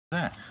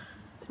That?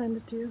 Send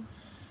it to you.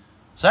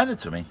 Send it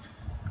to me.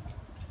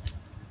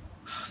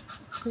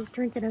 He's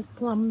drinking his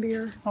plum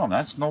beer. Oh,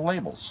 that's no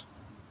labels.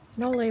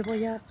 No label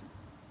yet.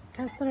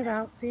 Testing it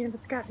out, seeing if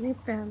it's got any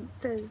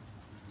fizz.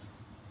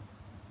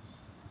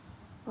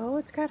 Oh,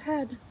 it's got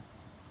head.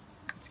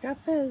 It's got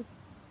fizz.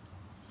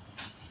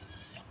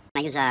 I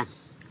use an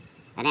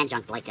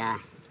adjunct like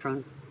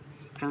prune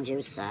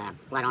juice,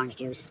 blood orange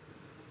juice,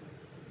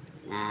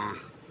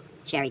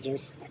 cherry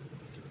juice,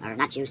 or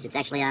not juice, it's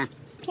actually a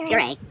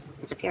puree.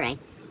 It's a puree.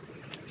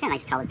 It's got a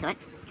nice color to it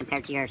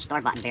compared to your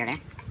store-bought beer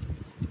there.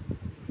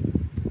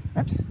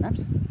 Oops.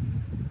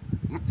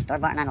 Yeah,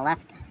 store-bought on the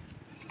left,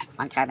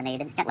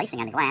 uncarbonated. It's got lacing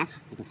on the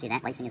glass. You can see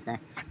that. Lacing is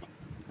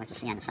what you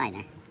see on the side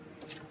there.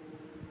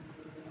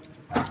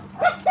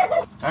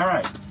 All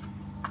right.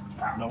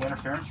 No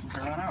interference from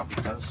here on out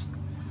because,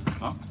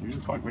 well, we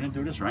didn't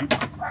do this right.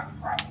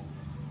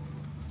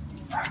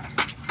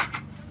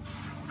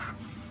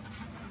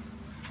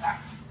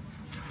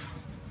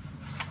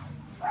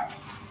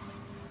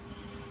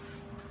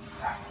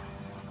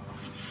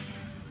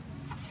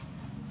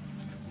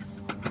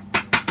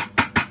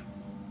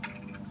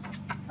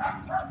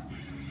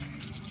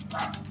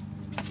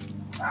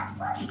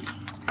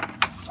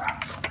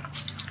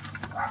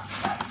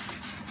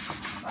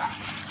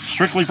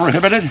 Strictly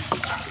prohibited.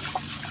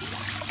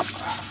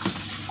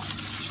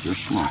 They're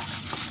small.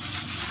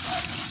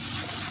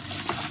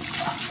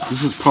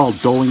 This is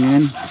called doling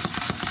in.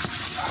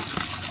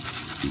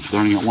 It's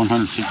starting at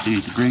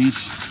 168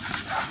 degrees.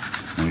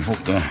 And we hope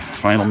the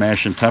final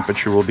mashing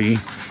temperature will be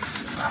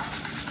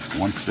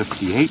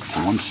 158 to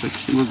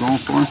 160 we're going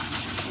for.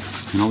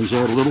 You can always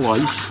add a little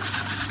ice.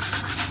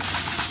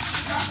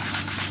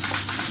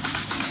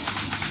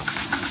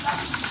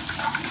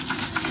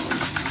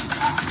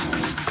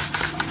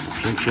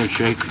 Shake,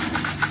 shake.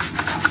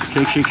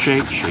 Shake, shake,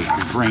 shake. Shake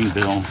your grain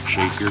bill.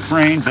 Shake your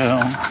grain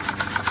bill.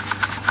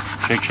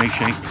 Shake, shake,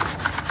 shake.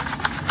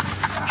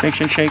 Shake,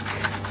 shake, shake.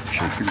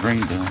 Shake your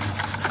grain bill.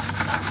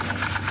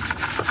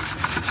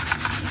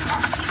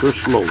 Stir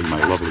slowly,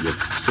 my lovely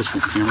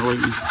assistant camera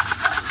lady.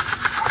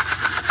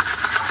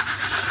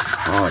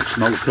 All right,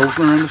 smell the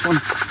Pilsner in this one?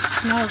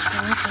 Smells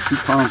delicious. 2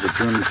 pounds of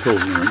German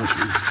Pilsner in this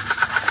one.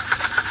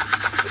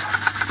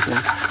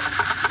 Okay.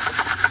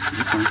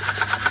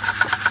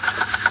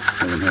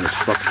 I haven't had it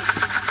stuck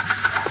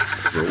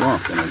for a while,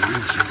 then I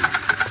use it.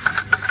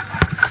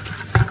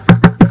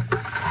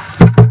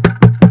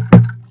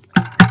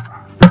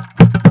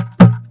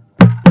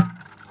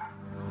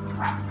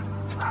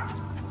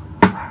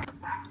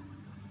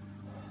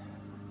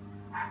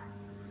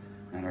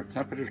 And our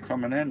temperature's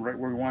coming in right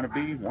where we want to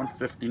be,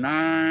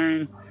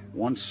 159,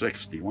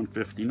 160,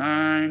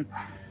 159,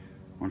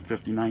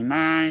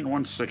 159.9,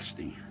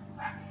 160.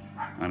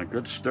 And a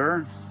good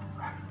stir.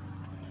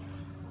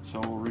 So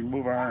we'll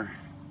remove our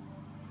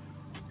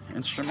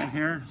instrument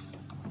here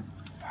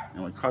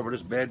and we'll cover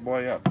this bad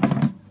boy up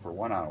for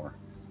 1 hour.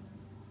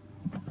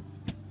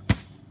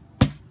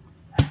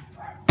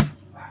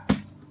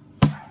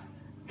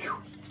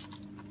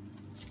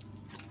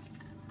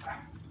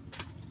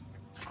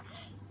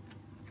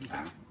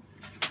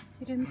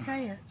 You didn't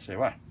say it. Say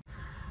what?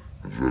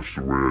 Is this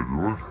the way I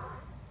do it?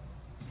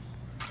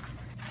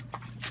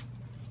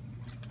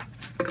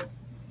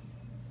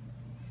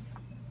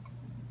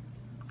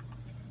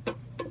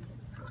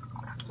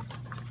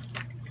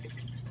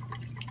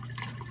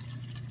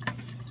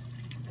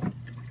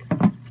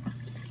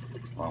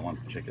 Well, I want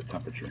to check the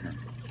temperature here.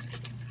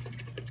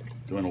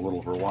 Doing a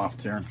little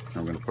verwaft here.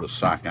 I'm going to put a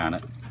sock on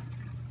it.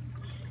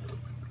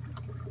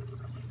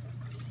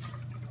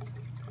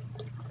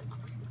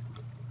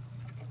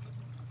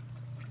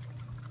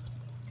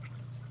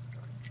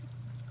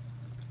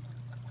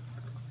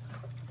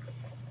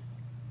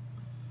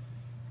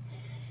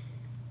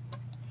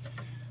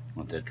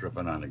 Want that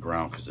dripping on the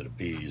ground because of the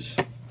bees.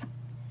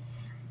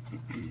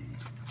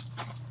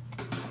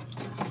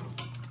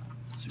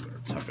 See what our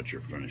temperature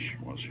finish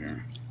was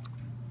here.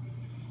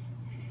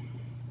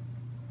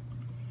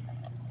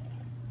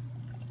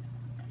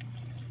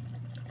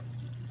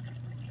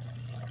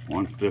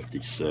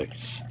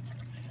 $156.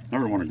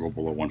 Never want to go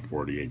below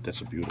 148.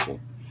 That's a beautiful.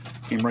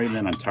 Came right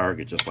in on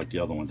target just like the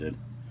other one did.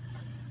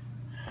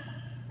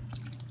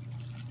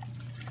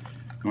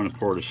 You want to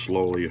pour this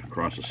slowly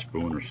across a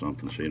spoon or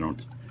something so you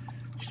don't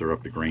stir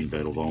up the grain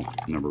bed, although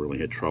never really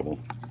had trouble.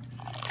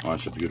 Oh,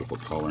 that's a beautiful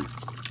color.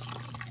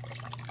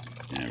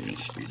 Yeah, we're going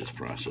to speed this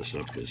process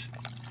up because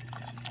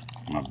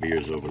my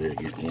beer's over there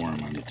getting warm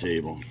on the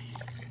table.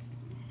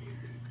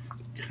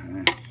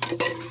 Okay.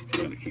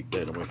 Got to keep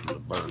that away from the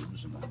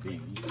birds and the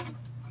bees and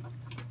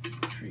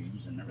the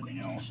trees and everything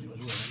else. It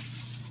was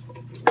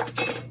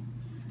really.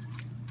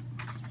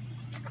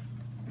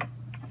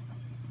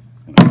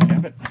 And I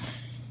have it.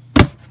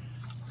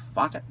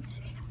 Fuck it.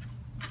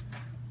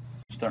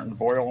 Starting to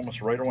boil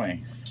almost right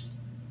away.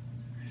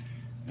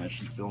 As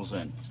she fills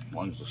in, as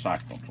long as the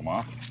sock don't come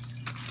off.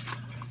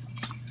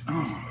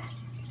 Oh.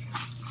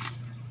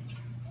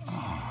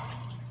 Oh.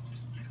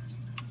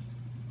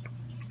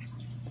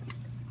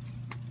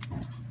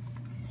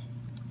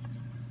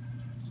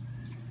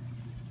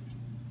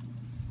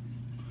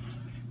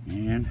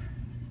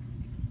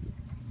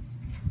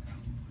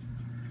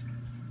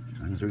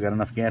 So we got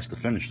enough gas to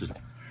finish this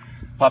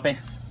puppy.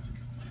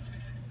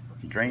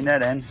 Drain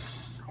that in.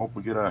 Hope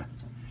we get a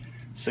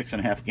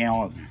 6.5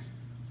 gallon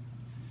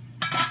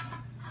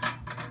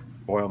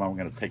boil. Now we're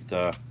going to take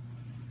the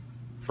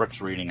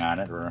Frick's reading on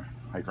it, or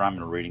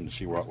hydrometer reading, to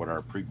see what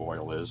our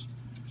pre-boil is.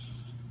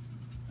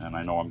 And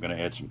I know I'm going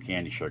to add some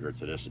candy sugar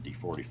to this, a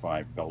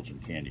D45 Belgian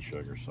candy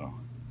sugar. So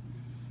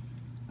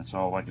that's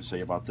all I can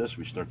say about this.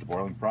 We start the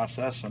boiling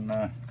process, and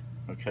I'll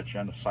catch you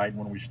on the side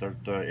when we start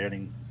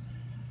adding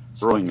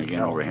brewing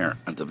again over here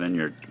at the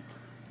Vineyard.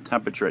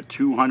 Temperature at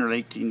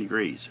 218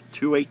 degrees.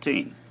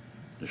 218.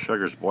 The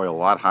sugars boil a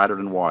lot hotter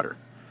than water.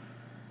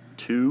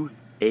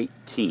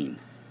 218.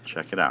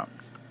 Check it out.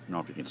 I don't know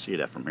if you can see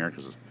that from here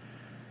because it's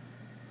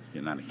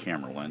getting on a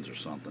camera lens or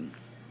something.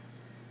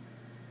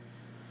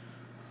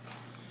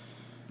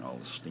 All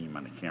the steam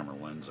on the camera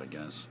lens, I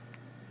guess.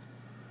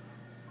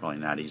 Probably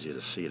not easy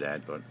to see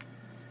that, but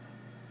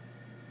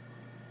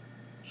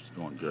it's just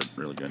going good,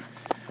 really good.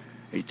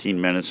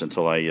 18 minutes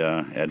until I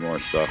add more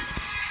stuff.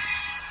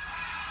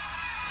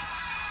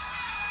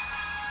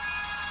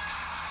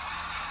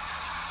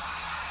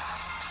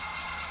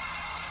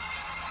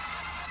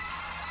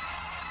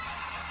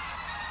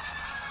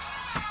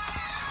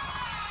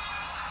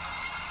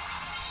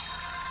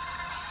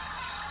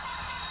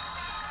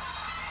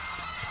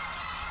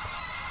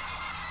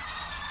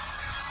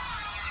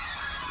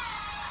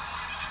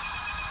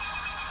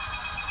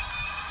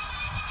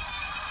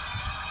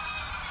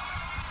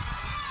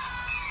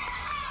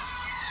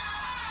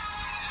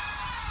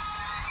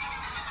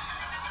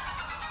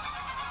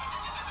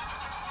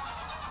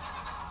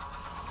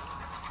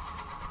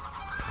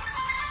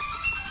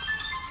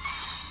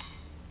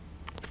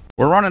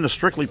 We're running a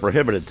strictly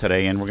prohibited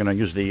today, and we're going to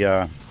use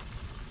the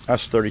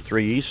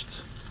S33 East,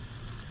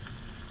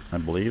 I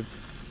believe.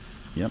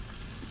 Yep,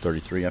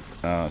 33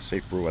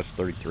 Safe Brew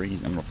S33.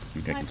 I don't know if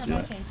you guys can see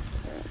that.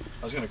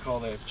 I was going to call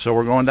that. So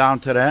we're going down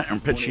to that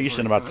and pitch yeast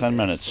in about 10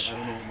 minutes.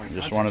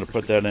 Just wanted to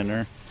put that in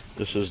there.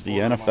 This is the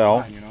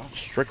NFL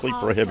strictly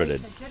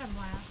prohibited.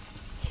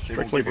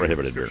 Strictly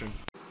prohibited beer.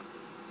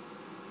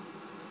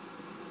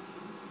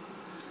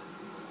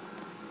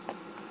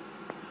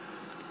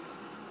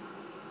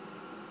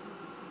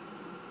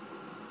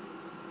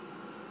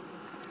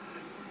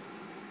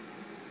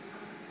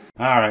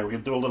 All right, we're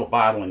gonna do a little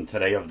bottling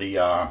today of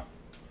the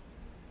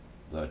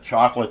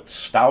chocolate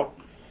stout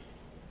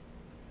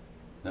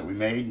that we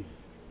made.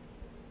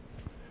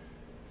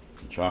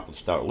 The chocolate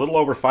stout, a little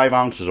over 5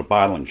 ounces of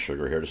bottling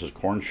sugar here. This is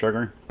corn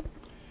sugar.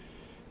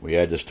 We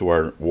add this to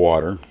our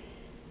water.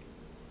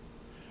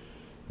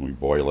 We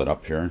boil it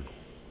up here.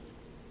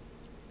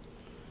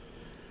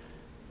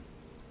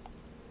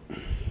 A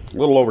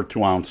little over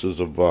 2 ounces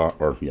of, a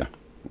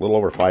little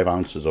over 5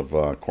 ounces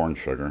of corn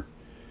sugar.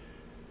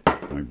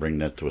 We bring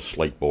that to a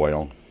slight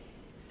boil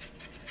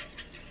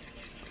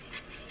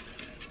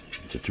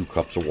to 2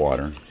 cups of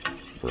water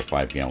for a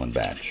 5-gallon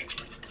batch.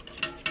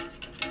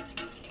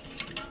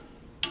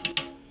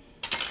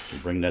 We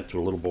bring that to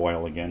a little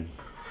boil again,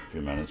 a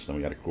few minutes, then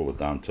we got to cool it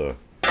down to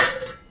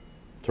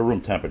room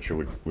temperature,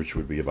 which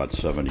would be about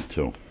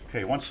 72.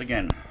 Okay, once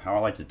again, how I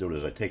like to do it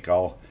is I take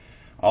all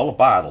the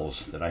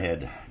bottles that I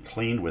had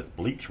cleaned with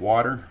bleach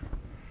water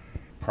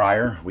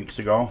prior, weeks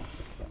ago,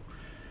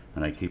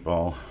 and I keep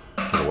all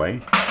put away.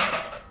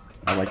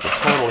 I like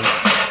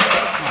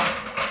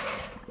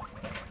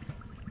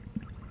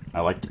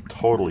to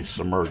totally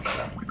submerge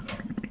them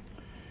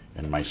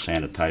in my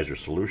sanitizer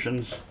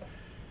solutions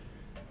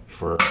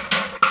for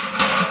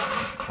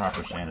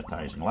proper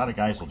sanitizing. A lot of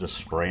guys will just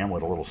spray them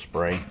with a little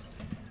spray.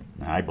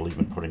 Now, I believe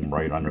in putting them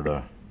right under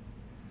the,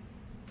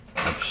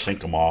 I'd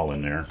sink them all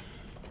in there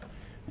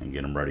and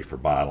get them ready for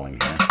bottling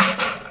here.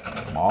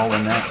 Put them all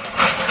in there.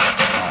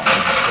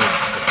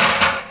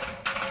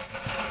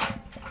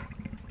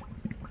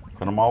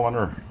 Put them all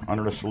under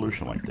the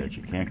solution like that.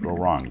 You can't go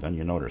wrong. Then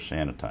you know they're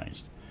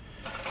sanitized.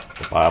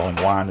 The bottling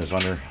wand is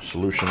under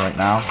solution right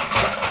now.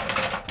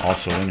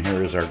 Also in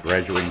here is our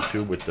graduating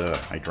tube with the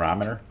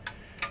hydrometer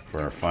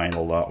for our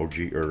final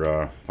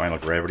final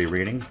gravity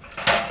reading.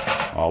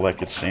 All that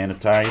gets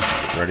sanitized,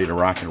 get ready to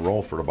rock and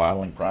roll for the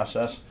bottling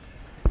process.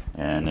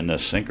 And in the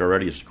sink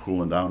already is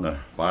cooling down the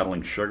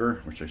bottling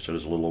sugar, which I said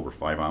is a little over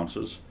 5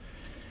 ounces.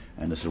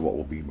 And this is what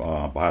we'll be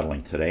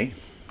bottling today.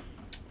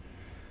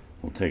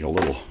 We'll take the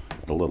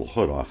little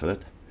hood off of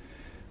it.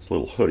 It's a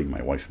little hoodie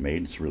my wife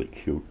made. It's really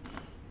cute.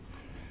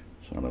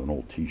 It's out of an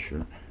old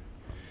t-shirt.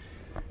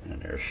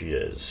 And there she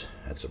is.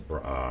 That's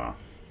a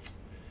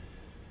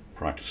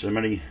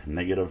proximity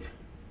negative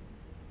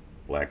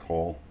black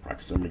hole.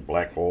 Proximity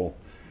black hole.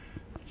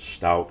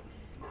 Stout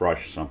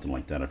crush, something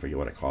like that. I forget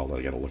what I called it.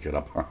 I gotta look it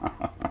up.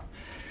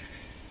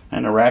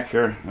 And the rack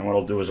here. And what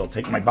I'll do is I'll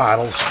take my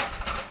bottles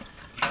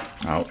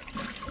out.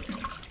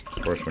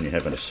 Of course, when you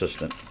have an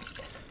assistant,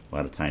 a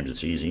lot of times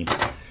it's easy.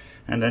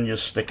 And then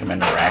just stick them in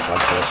the rack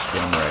like this,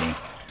 get them ready.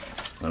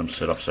 Let them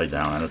sit upside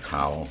down on a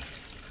towel.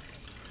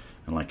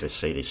 And like I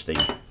say, they stay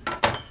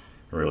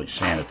really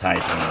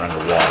sanitized when they're under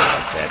water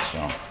like that,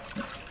 so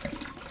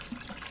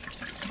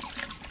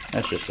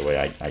that's just the way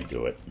I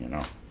do it, you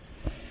know.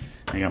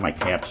 I got my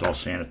caps all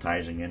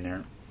sanitizing in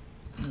there.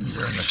 These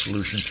are in the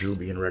solution tube,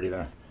 being ready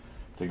to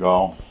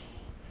go.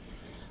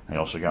 I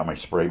also got my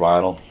spray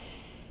bottle.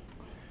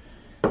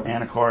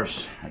 And of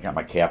course, I got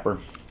my capper.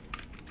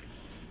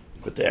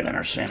 Put that in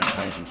our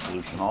sanitizing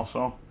solution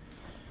also.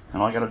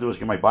 And all I got to do is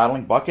get my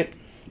bottling bucket,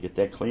 get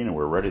that clean, and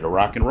we're ready to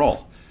rock and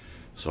roll.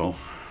 So,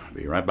 I'll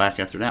be right back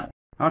after that.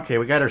 Okay,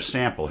 we got our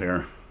sample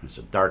here. It's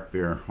a dark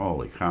beer.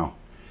 Holy cow.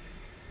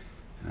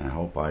 I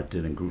hope I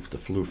didn't goof the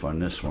floof on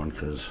this one,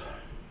 because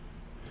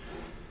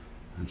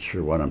I'm not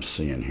sure what I'm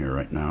seeing here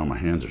right now. My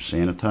hands are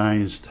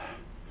sanitized.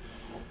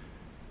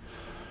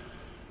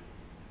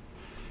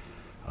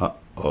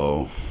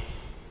 Uh-oh.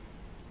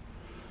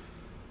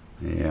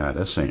 Yeah,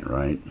 this ain't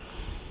right.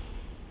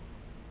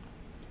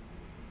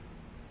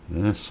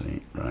 This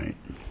ain't right.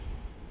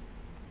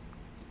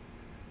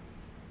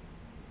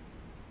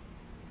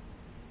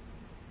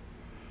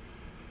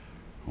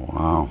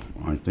 Wow,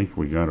 I think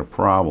we got a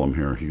problem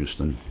here,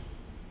 Houston.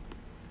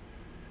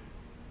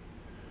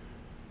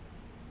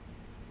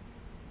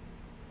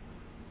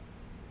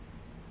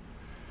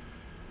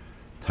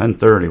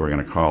 $10:30 we're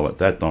going to call it.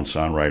 That don't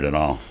sound right at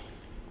all.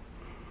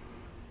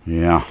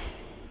 Yeah,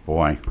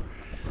 boy.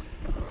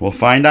 We'll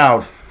find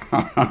out.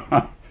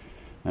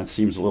 That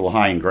seems a little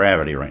high in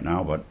gravity right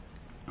now, but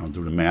I'll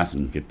do the math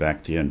and get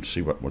back to you and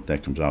see what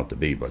that comes out to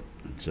be, but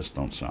it just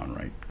don't sound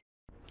right.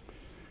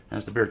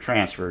 As the beer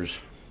transfers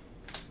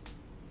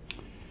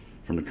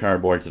from the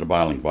cardboard to the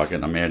bottling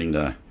bucket, I'm adding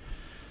the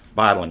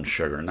bottling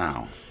sugar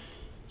now.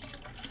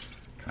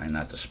 Try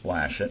not to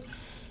splash it.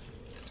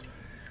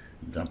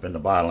 Dump in the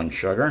bottling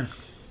sugar.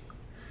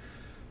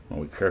 Well,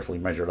 we carefully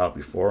measured out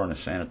before in a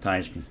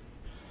sanitized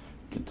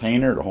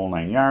container, the whole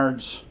 9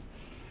 yards.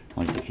 I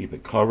like to keep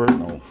it covered,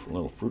 no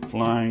little fruit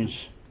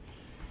flies.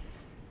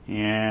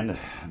 And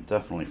I'm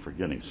definitely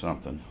forgetting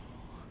something.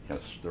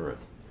 Gotta stir it.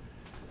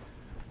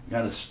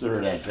 Gotta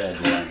stir that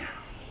bad boy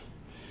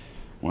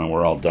when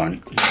we're all done.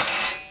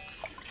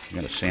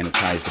 Gotta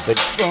sanitize the big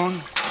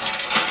spoon.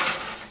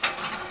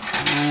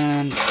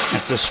 And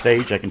at this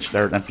stage I can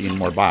start emptying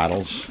more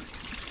bottles.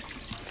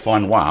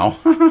 Fun, wow.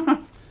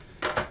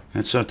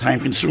 It's a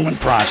time-consuming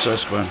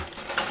process, but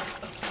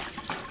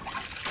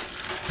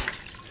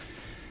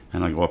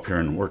and I go up here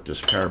and work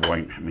this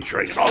cardboard, make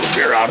sure I get all the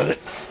beer out of it,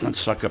 and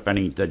suck up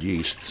any dead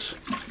yeasts.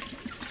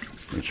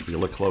 Which, if you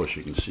look close,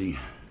 you can see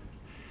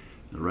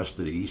the rest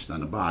of the yeast on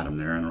the bottom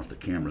there. I don't know if the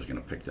camera's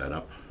going to pick that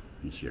up.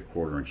 You can see a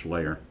 1/4 inch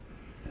layer.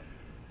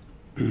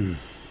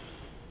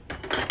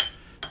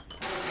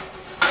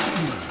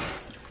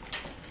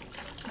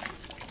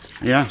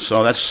 Yeah,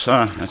 so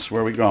that's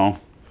where we go.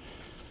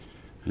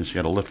 Just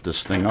got to lift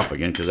this thing up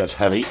again because that's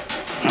heavy.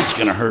 That's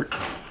going to hurt.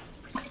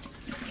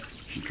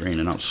 She's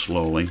draining out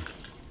slowly.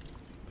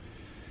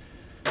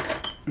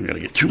 We got to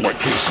get 2 more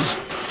cases.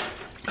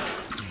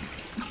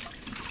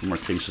 2 more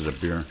cases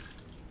of beer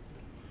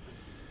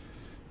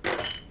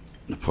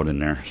to put in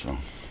there. So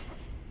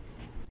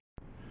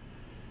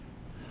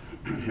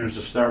here's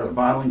the start of the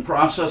bottling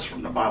process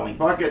from the bottling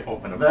bucket.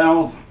 Open the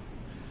valve.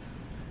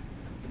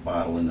 Put the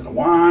bottle into the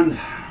wand.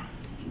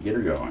 Get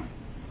her going.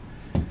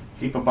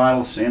 Keep a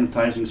bottle of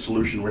sanitizing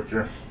solution with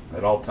you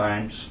at all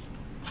times.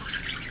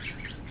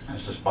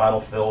 As this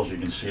bottle fills, you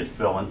can see it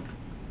filling.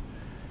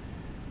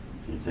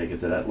 You take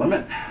it to that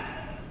limit.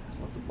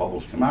 Let the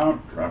bubbles come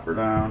out. Drop her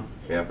down.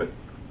 Cap it.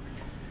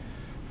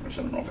 I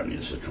don't know if I need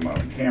this to come out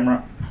on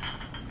camera.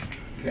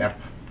 Cap.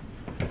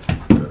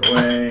 Put it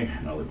away.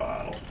 Another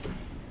bottle.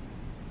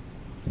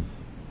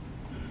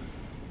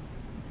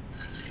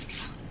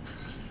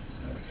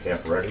 Have a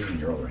cap ready in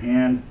your other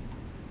hand.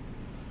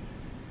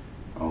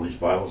 All these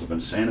bottles have been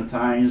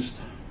sanitized.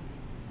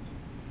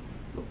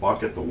 The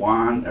bucket, the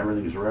wand,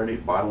 everything's ready.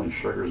 Bottling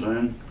sugar's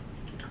in.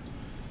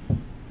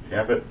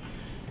 Cap it.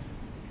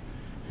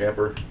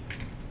 Capper.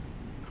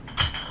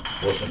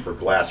 Listen for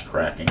glass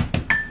cracking.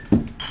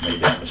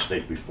 Made that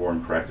mistake before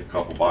and cracked a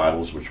couple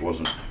bottles, which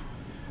wasn't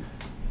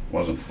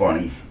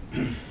funny.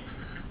 You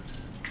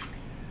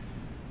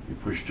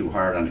push too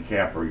hard on the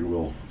capper, you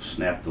will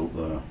snap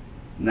the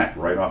neck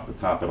right off the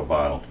top of the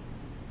bottle.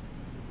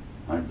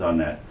 I've done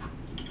that.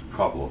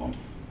 Couple of them.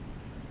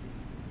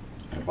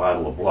 A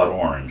bottle of blood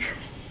orange,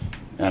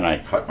 and I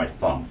cut my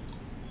thumb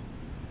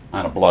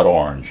on a blood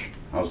orange.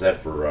 How's that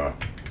for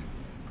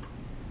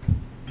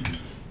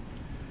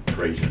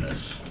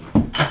craziness?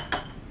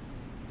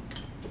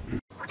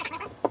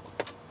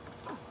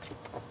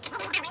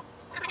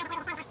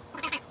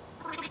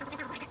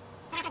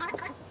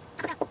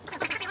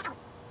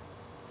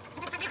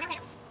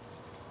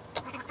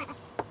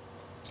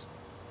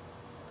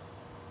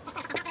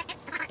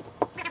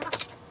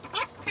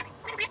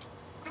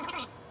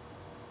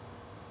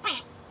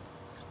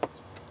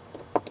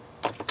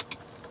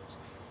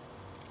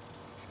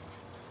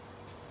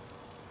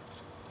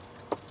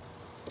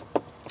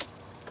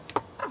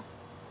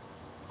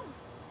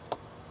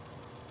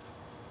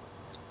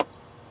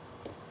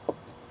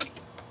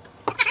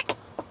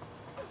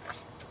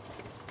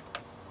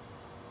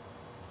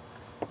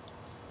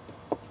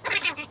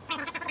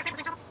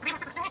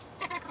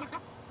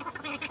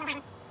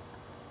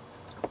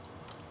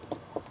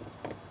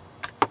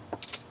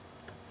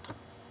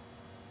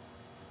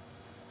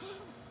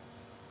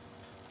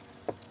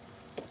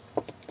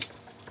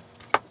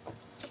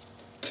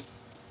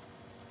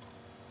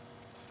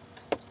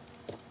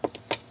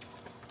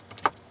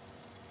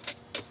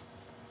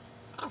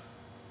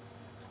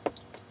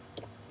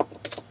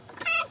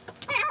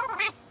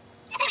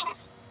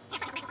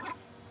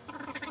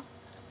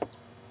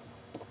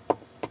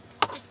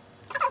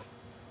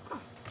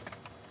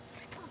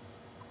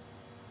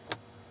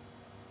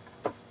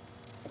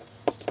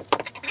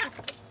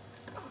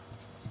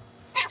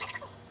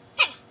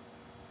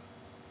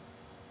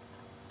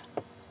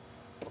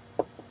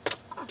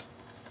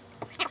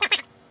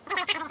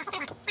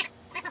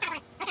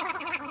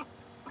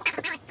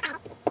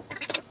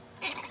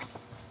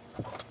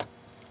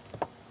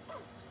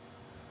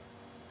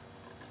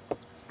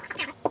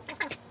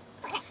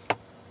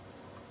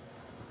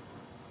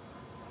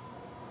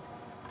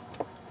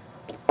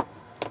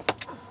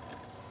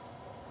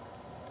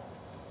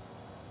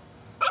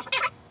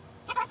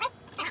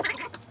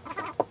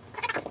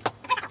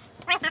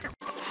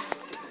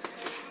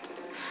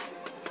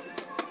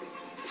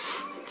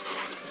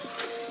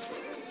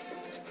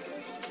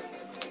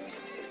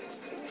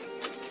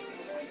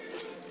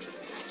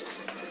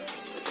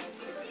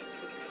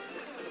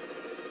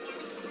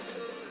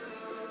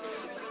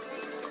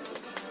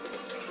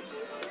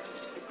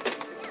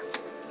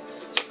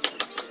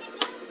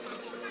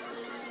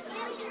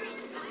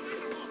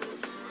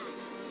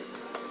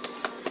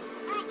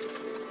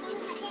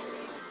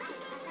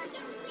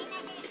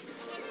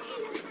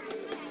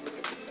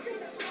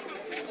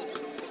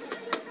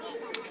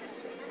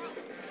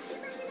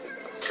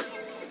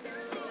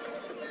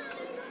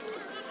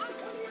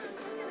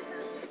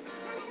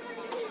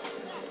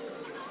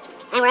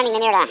 And we're ending the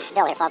near to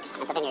Bill here, folks,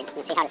 at the vineyard. You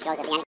can see how this goes at the end.